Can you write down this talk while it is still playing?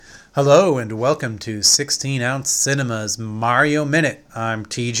Hello and welcome to 16 Ounce Cinema's Mario Minute. I'm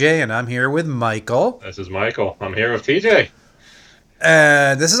TJ and I'm here with Michael. This is Michael. I'm here with TJ.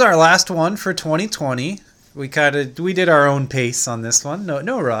 This is our last one for 2020. We did our own pace on this one.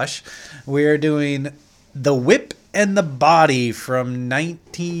 No rush. We are doing The Whip and the Body from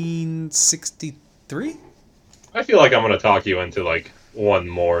 1963. I feel like I'm going to talk you into like one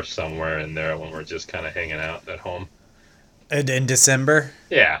more somewhere in there when we're just kind of hanging out at home. In December?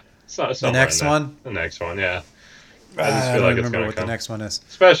 Yeah. The next one? The next one, yeah. I just feel like it's going to come. The next one is.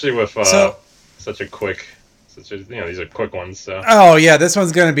 Especially with these are quick ones. So. Oh, yeah, this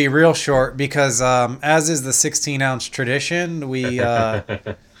one's going to be real short because as is the 16-ounce tradition,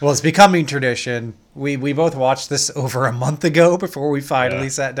 it's becoming tradition. We both watched this over a month ago before we finally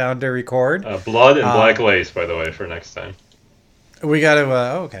sat down to record. Blood and Black Lace, by the way, for next time. We got to,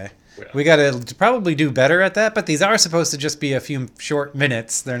 okay. Yeah. We got to probably do better at that, but these are supposed to just be a few short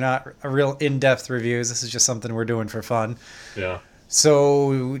minutes. They're not a real in-depth reviews. This is just something we're doing for fun. Yeah.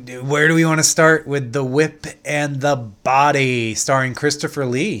 So where do we want to start with The Whip and the Body, starring Christopher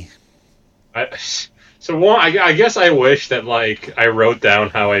Lee? I guess I wish that like I wrote down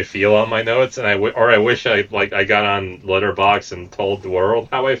how I feel on my notes, and I wish I got on Letterboxd and told the world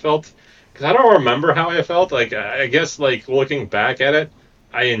how I felt, because I don't remember how I felt. Like I guess like looking back at it,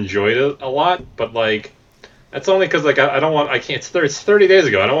 I enjoyed it a lot, but like that's only because like it's 30 days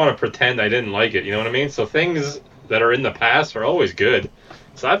ago. I don't want to pretend I didn't like it. You know what I mean? So things that are in the past are always good.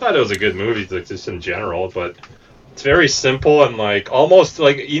 So I thought it was a good movie, like, just in general, but it's very simple and like almost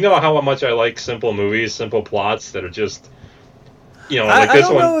like, you know how much I like simple movies, simple plots that are just, like this one. I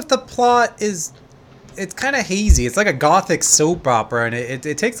don't know if the plot is. It's kind of hazy. It's like a gothic soap opera, and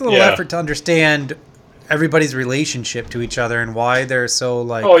it takes a little effort to understand everybody's relationship to each other and why they're so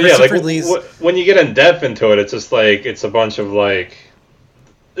like. Oh yeah, like when you get in depth into it, it's just like it's a bunch of like.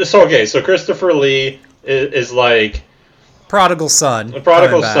 So Christopher Lee is like prodigal son. A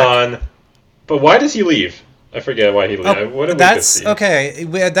prodigal son, but why does he leave? I forget why he leaves.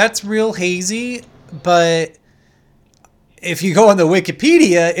 That's real hazy, but if you go on the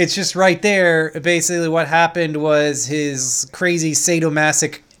Wikipedia, it's just right there. Basically, what happened was his crazy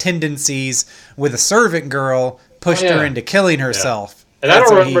sadomasochistic tendencies with a servant girl pushed her into killing herself. And I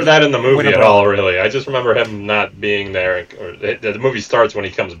don't remember that in the movie at all, really. I just remember him not being there. The movie starts when he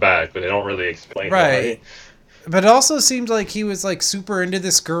comes back, but they don't really explain that. Right. But it also seemed like he was like super into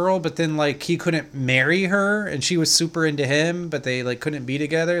this girl, but then like he couldn't marry her, and she was super into him, but they like couldn't be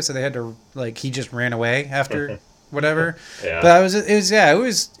together, so they had to like he just ran away after whatever. Yeah. But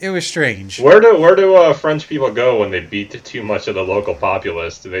it was strange. Where do French people go when they beat too much of the local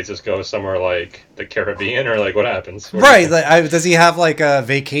populace? Do they just go somewhere like the Caribbean, or like what happens? Right. Does he have like a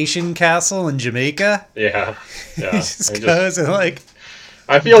vacation castle in Jamaica? Yeah. He just goes and like.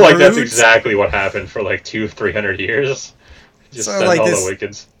 I feel like that's exactly what happened for like 200-300 years. Just send all the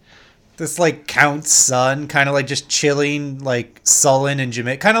wickeds. This like count's son, kind of like just chilling, like sullen in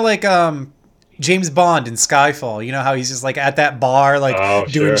Jamaica, kind of like James Bond in Skyfall. You know how he's just like at that bar, like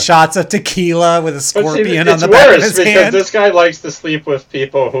doing shots of tequila with a scorpion on the back of his hand. Because this guy likes to sleep with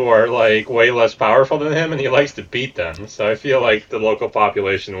people who are like way less powerful than him, and he likes to beat them. So I feel like the local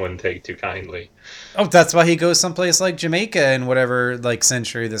population wouldn't take too kindly. Oh, that's why he goes someplace like Jamaica in whatever like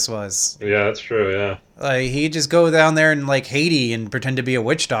century this was. Yeah, that's true. Yeah, like he'd just go down there in like Haiti and pretend to be a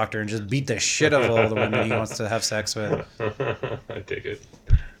witch doctor and just beat the shit out of all the women he wants to have sex with. I dig it.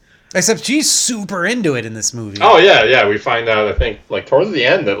 Except she's super into it in this movie. Oh yeah. We find out, I think, like towards the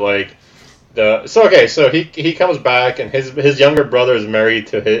end that like so he comes back and his younger brother is married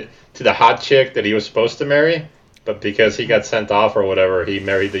to the hot chick that he was supposed to marry. But because he got sent off or whatever, he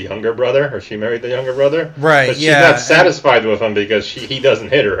married the younger brother, or she married the younger brother. Right, but she's not satisfied with him because he doesn't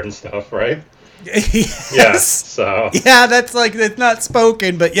hit her and stuff, right? Yes. Yeah, so. Yeah, that's like, it's not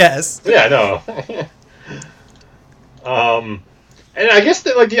spoken, but yes. Yeah, no. And I guess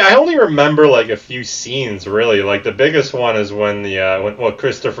that, like, I only remember, like, a few scenes, really. Like, the biggest one is when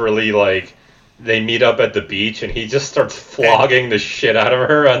Christopher Lee, like, they meet up at the beach and he just starts flogging the shit out of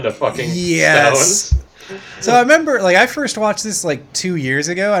her on the fucking stones. So I remember, like, I first watched this like 2 years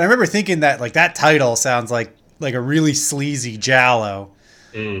ago, and I remember thinking that like that title sounds like a really sleazy giallo,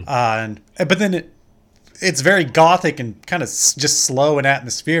 but then it's very gothic and kind of just slow and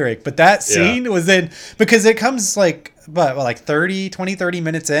atmospheric. But that scene was then because it comes like 30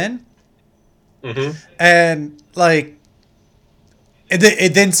 minutes in, and like.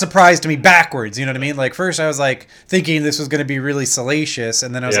 It then surprised me backwards, you know what I mean? Like, first I was, like, thinking this was going to be really salacious,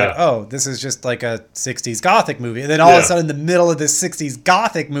 and then I was like, oh, this is just, like, a 60s Gothic movie. And then all of a sudden, in the middle of this 60s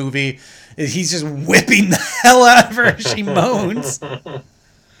Gothic movie, he's just whipping the hell out of her as she moans.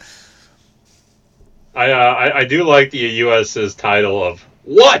 I do like the US's title of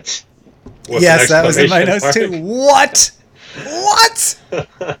 "What." With yes, that was in my notes too. What? What?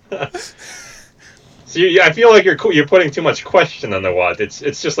 So I feel like you're putting too much question on the what. It's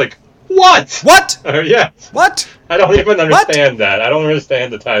just like what? What? Yeah. What? I don't even understand that. I don't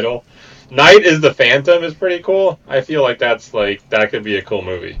understand the title. Night is the Phantom is pretty cool. I feel like that could be a cool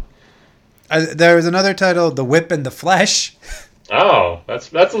movie. There was another title, The Whip and the Flesh. Oh,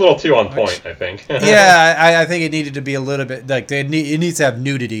 that's a little too on point, I think. Yeah, I think it needed to be a little bit like it needs to have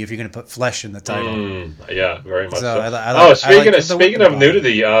nudity if you're going to put flesh in the title. Yeah, very much so. Speaking of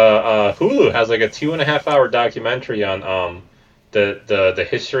nudity, Hulu has like a 2.5-hour documentary on the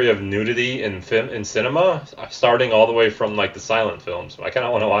history of nudity in cinema, starting all the way from like the silent films. I kind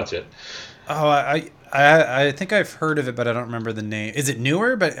of want to watch it. Oh, I think I've heard of it, but I don't remember the name. Is it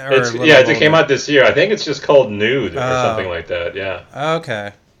newer? It came out this year. I think it's just called Nude or something like that. Yeah.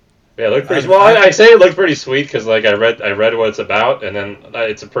 Okay. Yeah, it looked pretty. I say it looked pretty sweet because like I read what it's about, and then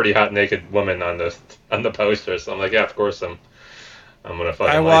it's a pretty hot naked woman on the poster. So I'm like, yeah, of course I'm gonna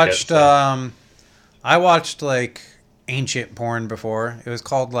fucking. I watched like ancient porn before. It was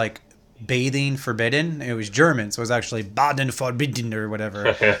called like Bathing Forbidden. It was German, so it was actually Baden Forbidden or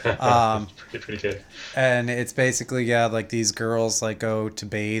whatever. Pretty good. And it's basically like these girls like go to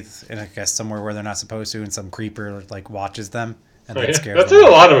bathe in I guess somewhere where they're not supposed to, and some creeper like watches them and then scares them. That's in a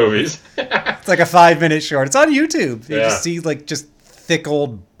lot of movies. It's like a 5-minute short. It's on YouTube. You just see like just thick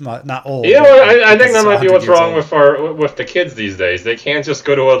old, not old. You know what? I think that might be what's wrong with the kids these days. They can't just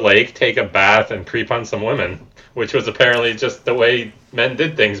go to a lake, take a bath, and creep on some women, which was apparently just the way men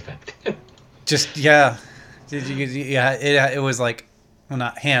did things back then. It was like, well,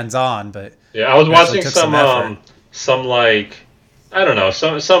 not hands on, but I was watching some like I don't know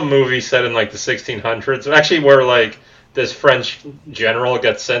some movie set in like the 1600s, actually, where like this French general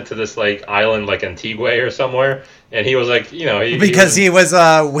gets sent to this like island like Antigua or somewhere, and he was like he was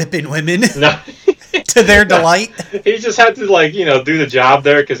whipping women. No. To their delight. He just had to do the job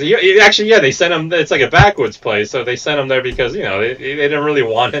there because they sent him. It's like a backwoods place, so they sent him there because they didn't really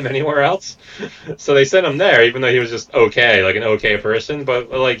want him anywhere else, so they sent him there even though he was just okay, like an okay person,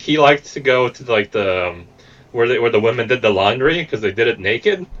 but like he liked to go to like the where the women did the laundry because they did it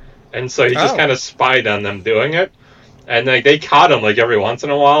naked, and so he just kind of spied on them doing it. And like they caught him like every once in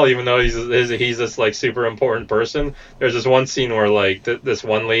a while, even though he's this like super important person. There's this one scene where like this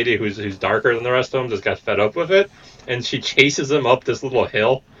one lady who's darker than the rest of them just got fed up with it, and she chases him up this little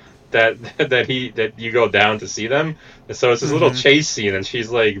hill that you go down to see them. And so it's this little chase scene, and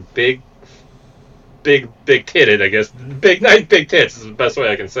she's like big titted, I guess. Big tits is the best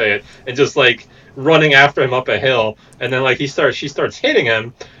way I can say it, and just like running after him up a hill, and then like she starts hitting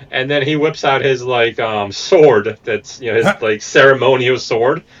him. And then he whips out his like sword that's his like ceremonial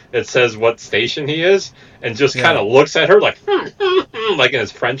sword that says what station he is, and just kind of looks at her like like in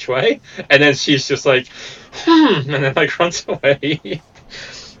his French way, and then she's just like and then like runs away.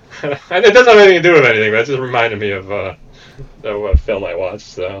 And it doesn't have anything to do with anything, but it just reminded me of a film I watched.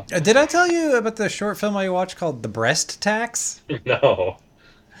 So did I tell you about the short film I watched called The Breast Tax? No.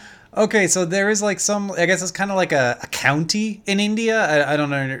 Okay, so there is like I guess it's kind of like a county in India. I don't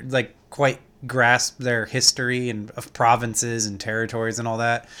know, like quite grasp their history and of provinces and territories and all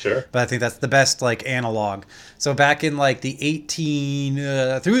that. Sure. But I think that's the best like analog. So back in like the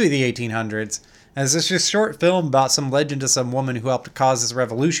through the 1800s, there's this just short film about some legend of some woman who helped cause this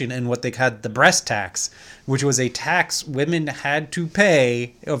revolution in what they had the breast tax, which was a tax women had to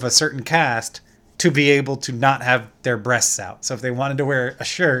pay of a certain caste to be able to not have their breasts out. So if they wanted to wear a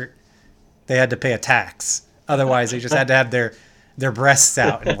shirt, they had to pay a tax. Otherwise, they just had to have their breasts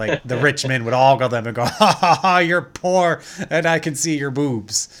out, and like the rich men would ogle them and go, "Ha ha ha! You're poor, and I can see your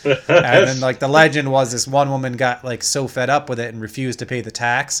boobs." And then like the legend was this one woman got like so fed up with it and refused to pay the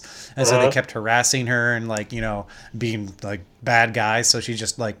tax, and so they kept harassing her and like being like bad guys. So she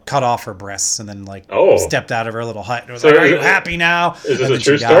just like cut off her breasts and then like stepped out of her little hut and was like, "Are you happy now?" Is this a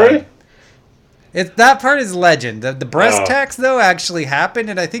true story? That part is legend. The breast tax though actually happened,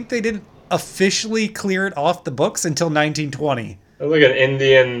 and I think they didn't officially clear it off the books until 1920. Like an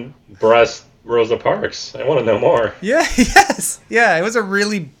Indian breast Rosa Parks. I want to know more. Yeah, yes. Yeah, it was a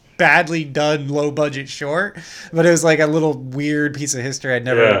really badly done low budget short, but it was like a little weird piece of history I'd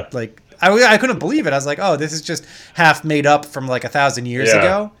never I couldn't believe it. I was like, "Oh, this is just half made up from like 1,000 years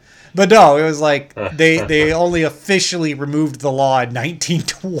ago." But no, it was like they only officially removed the law in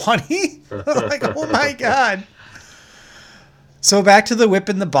 1920. Like, oh my god. So back to The Whip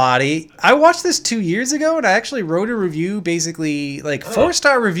and the Body. I watched this 2 years ago, and I actually wrote a review, basically like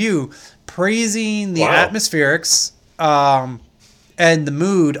 4-star review, praising the atmospherics, and and the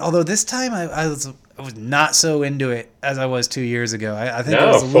mood. Although this time I was not so into it as I was 2 years ago. I think it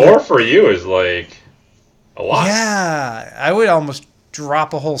was a 4 little, for you is like a lot. yeah, I would almost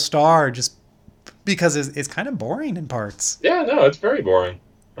drop a whole star just because it's kind of boring in parts. Yeah, no, it's very boring.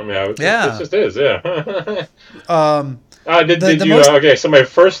 I mean, it just is, yeah. Did you? Okay, so my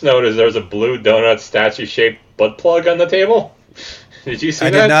first note is there's a blue donut statue-shaped butt plug on the table. Did you see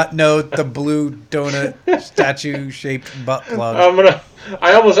that? I did not know the blue donut statue-shaped butt plug.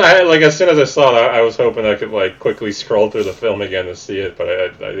 As soon as I saw that, I was hoping I could like quickly scroll through the film again to see it, but I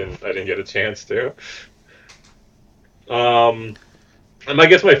didn't get a chance to. And I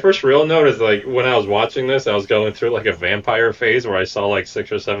guess my first real note is like when I was watching this, I was going through like a vampire phase where I saw like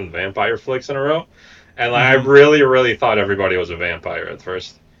 6 or 7 vampire flicks in a row, and like, I really, really thought everybody was a vampire at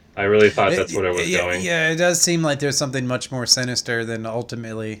first. I really thought that's what it was going. Yeah, it does seem like there's something much more sinister than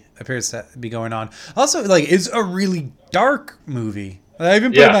ultimately appears to be going on. Also, like, it's a really dark movie. I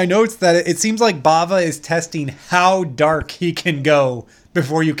even put in my notes that it seems like Bava is testing how dark he can go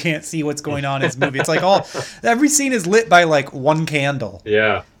before you can't see what's going on in his movie. It's like every scene is lit by like one candle.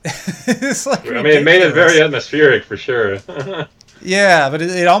 Yeah. It's like ridiculous. It made it very atmospheric for sure. Yeah, but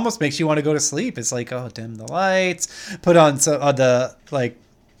it almost makes you want to go to sleep. It's like, oh, dim the lights, put on some the like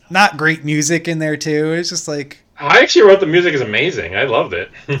not great music in there too. It's just like, I actually wrote the music is amazing. I loved it.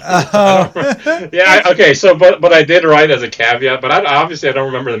 Okay. So, but I did write as a caveat. But obviously I don't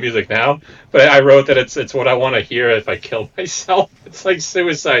remember the music now. But I wrote that it's what I want to hear if I kill myself. It's like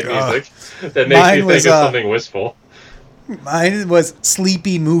suicide music that makes me think of something wistful. Mine was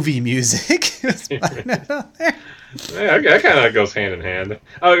sleepy movie music. Yeah, okay, that kind of goes hand in hand.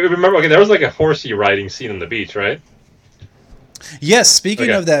 Remember, okay, there was like a horsey riding scene on the beach, right? Yes, speaking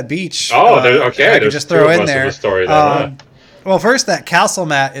of that beach. I could just throw in there. The story then, well, first, that castle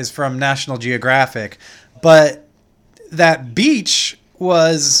mat is from National Geographic, but that beach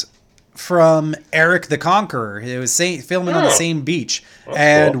was from Eric the Conqueror. It was filming on the same beach,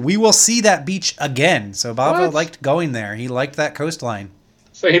 and cool. We will see that beach again. So Bava liked going there. He liked that coastline.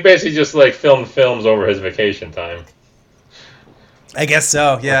 So he basically just like filmed films over his vacation time. I guess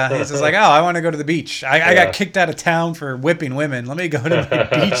so, yeah. He's just like, I want to go to the beach. I got kicked out of town for whipping women. Let me go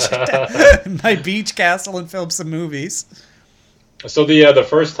to my beach castle and film some movies. So the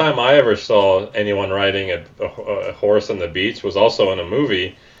first time I ever saw anyone riding a horse on the beach was also in a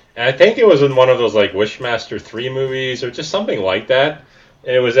movie. And I think it was in one of those like Wishmaster 3 movies or just something like that.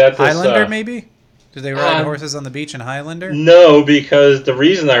 And it was at this... Highlander, maybe? Did they ride horses on the beach in Highlander? No, because the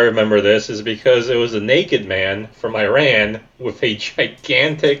reason I remember this is because it was a naked man from Iran with a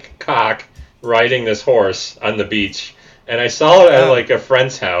gigantic cock riding this horse on the beach. And I saw it at like a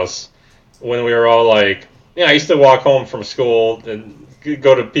friend's house when we were all like... I used to walk home from school and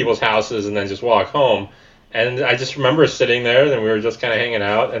go to people's houses and then just walk home. And I just remember sitting there and we were just kind of hanging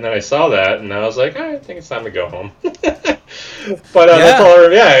out. And then I saw that and I was like, I think it's time to go home. But that's all.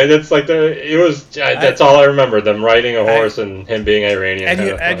 That's all I remember. Them riding a horse and him being Iranian.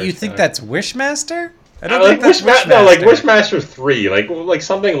 And you think that's Wishmaster? I don't think that's Wishmaster. No, like Wishmaster 3, like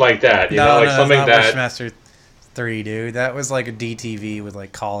something like that. Wishmaster 3, dude. That was like a DTV with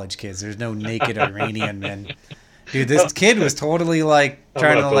like college kids. There's no naked Iranian men. Dude, this kid was totally like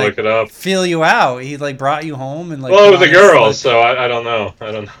trying to like look it up. Feel you out. He like brought you home and like. Well, it was a girl, so I don't know.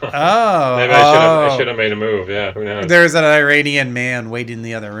 Oh, maybe I should have made a move. Yeah, who knows? There's an Iranian man waiting in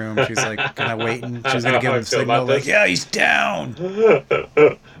the other room. She's like kind of waiting. She's gonna give him a signal like, yeah, he's down.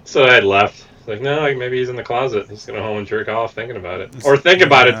 So I had left. Like, no, maybe he's in the closet. He's gonna home and jerk off thinking about it, or think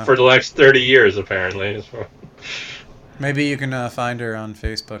about it for the next 30 years apparently. Maybe you can find her on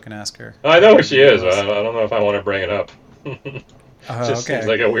Facebook and ask her. I know who she is. I don't know if I want to bring it up. Just seems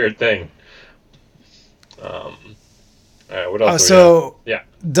like a weird thing. All right, what else?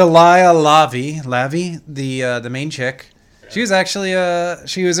 Delia Lavi, the main chick. She was actually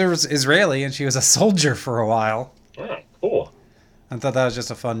she was Israeli and she was a soldier for a while. Oh, cool. I thought that was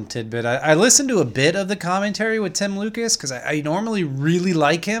just a fun tidbit. I listened to a bit of the commentary with Tim Lucas because I normally really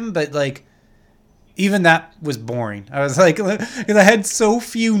like him, but like. Even that was boring. I was like, because I had so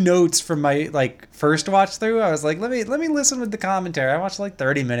few notes from my like first watch through. I was like, let me listen with the commentary. I watched like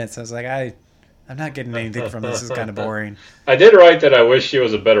 30 minutes. I was like, I'm not getting anything from this. It's kind of boring. I did write that I wish she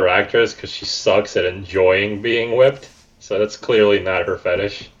was a better actress because she sucks at enjoying being whipped. So that's clearly not her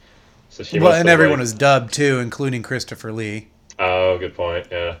fetish. So she and everyone was dubbed too, including Christopher Lee. Oh, good point.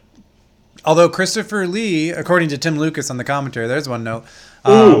 Yeah. Although Christopher Lee, according to Tim Lucas on the commentary, there's one note.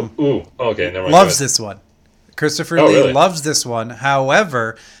 Okay, never mind. Loves this one. Christopher Lee really? Loves this one.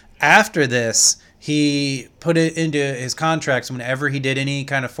 However, after this, he put it into his contracts whenever he did any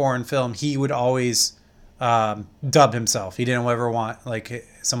kind of foreign film, he would always dub himself. He didn't ever want like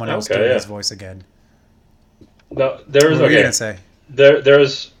someone else doing his voice again. No, there's what were you gonna say?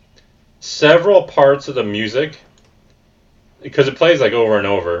 There's several parts of the music, because it plays like over and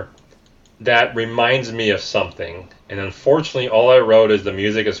over, that reminds me of something. And unfortunately, all I wrote is the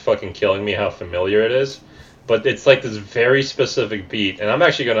music is fucking killing me how familiar it is. But it's like this very specific beat, and I'm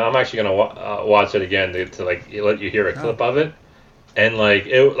actually gonna watch it again to like let you hear a clip of it. And like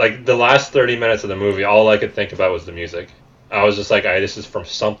the last 30 minutes of the movie, all I could think about was the music. I was just like, this is from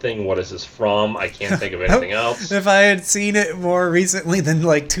something. What is this from? I can't think of anything else. If I had seen it more recently than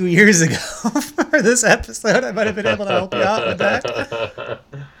like 2 years ago for this episode, I might have been able to help you out with that.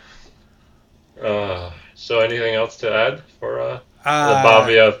 So anything else to add for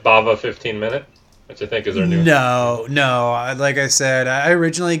the Bava 15 minute? Which I think is our new. No. Like I said, I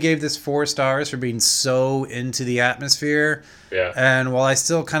originally gave this 4 stars for being so into the atmosphere. Yeah. And while I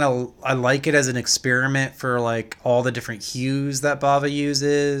still I like it as an experiment for like all the different hues that Bava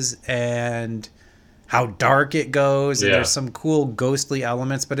uses and how dark it goes, and there's some cool ghostly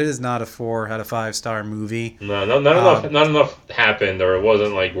elements, but it is not a 4 out of 5 star movie. No, not enough happened, or it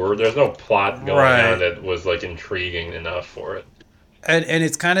wasn't like there's no plot going on that was like intriguing enough for it. And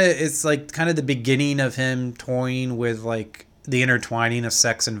it's kind of the beginning of him toying with like the intertwining of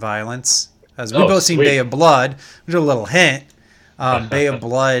sex and violence. As we've both seen Bay of Blood, which is a little hint. Bay of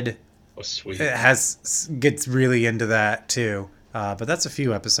Blood gets really into that too. But that's a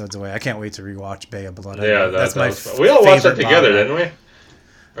few episodes away. I can't wait to rewatch Bay of Blood. Yeah, that's my we all watched that together, didn't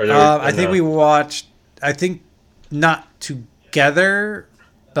we? I think we watched. I think not together,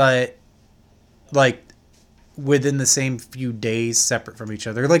 but like within the same few days, separate from each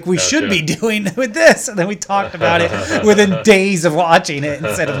other, like we should be doing with this. And then we talked about it within days of watching it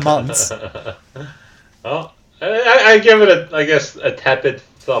instead of months. Well, I give it a tepid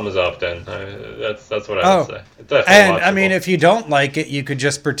thumbs up. Then that's what I would say. It's definitely and watchable. I mean, if you don't like it, you could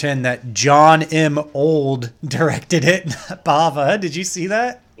just pretend that John M. Old directed it. Bava, did you see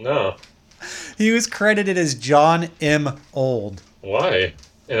that? No. He was credited as John M. Old. Why?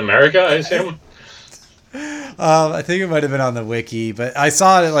 In America, I assume. I think it might have been on the wiki, but I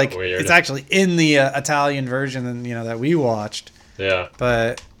saw it like Weird. It's actually in the Italian version, that we watched. Yeah.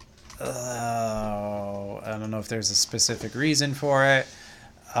 But I don't know if there's a specific reason for it.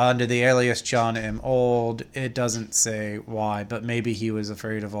 Under the alias John M. Old, it doesn't say why, but maybe he was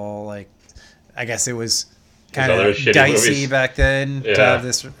afraid of all I guess it was kind of dicey movies back then to have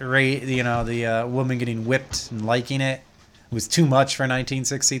this rate. The woman getting whipped and liking it was too much for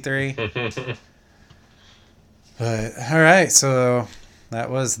 1963. But all right, so that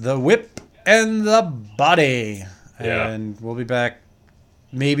was The Whip and the Body, and we'll be back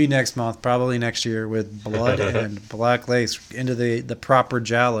maybe next month, probably next year, with Blood and Black Lace into the proper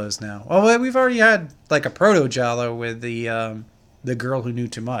Giallos now. Well, we've already had like a proto Giallo with the Girl Who Knew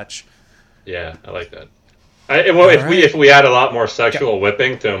Too Much. Yeah, I like that. If we add a lot more sexual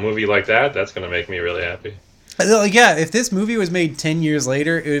whipping to a movie like that, that's going to make me really happy. Yeah, if this movie was made 10 years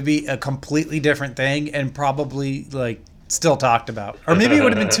later, it would be a completely different thing and probably still talked about. Or maybe it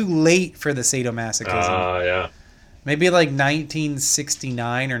would have been too late for the sadomasochism. Yeah. Maybe like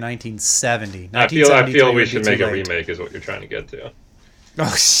 1969 or 1970. I feel we should make a remake is what you're trying to get to. I'll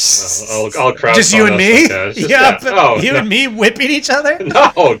crowdfund just you and me? You and me whipping each other?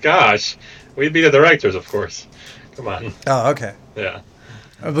 No, gosh. We'd be the directors, of course. Come on. Oh, okay. Yeah.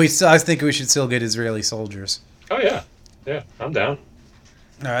 I think we should still get Israeli soldiers. Oh, yeah. Yeah, I'm down.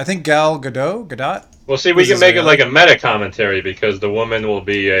 I think Gal Gadot. Well, see, we can make it like a meta commentary because the woman will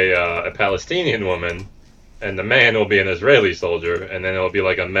be a Palestinian woman, and the man will be an Israeli soldier, and then it'll be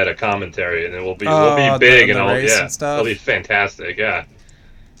like a meta commentary, and we'll be big and all. Yeah, it'll be fantastic. Yeah.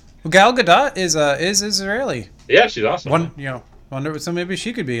 Well, Gal Gadot is Israeli. Yeah, she's awesome. Wonder so maybe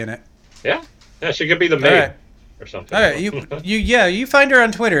she could be in it. Yeah, she could be the maid. Or something. All right, you find her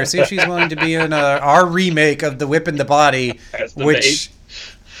on Twitter. See if she's willing to be in our remake of The Whip and the Body, which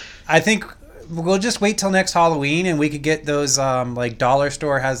I think we'll just wait till next Halloween, and we could get those like dollar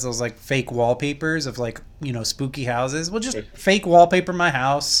store has those like fake wallpapers of spooky houses. We'll just fake wallpaper my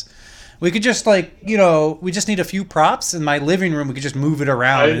house. We could just we just need a few props in my living room. We could just move it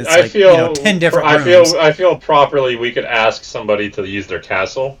around. I feel 10 different rooms. I feel properly. We could ask somebody to use their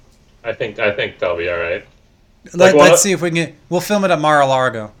castle. I think that'll be all right. Let's see if we can we'll film it at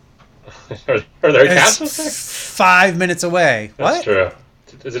Mar-a-Lago. Are there castles there? 5 minutes away. That's true.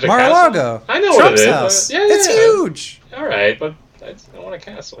 Is it a Mar-a-Lago? Castle? I know Trump's what it is. House. Yeah, it's huge. All right, but I want a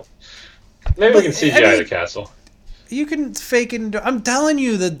castle. Maybe we can CGI the castle. You can fake it. I'm telling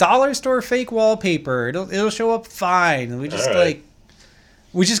you, the dollar store fake wallpaper. It'll show up fine. We just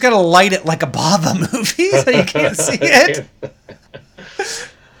We just gotta light it like a Bava movie so you can't see it.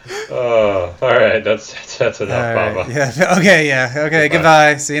 All right, that's enough, Bava. Yeah. Okay. Yeah. Okay.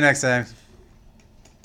 Goodbye. See you next time.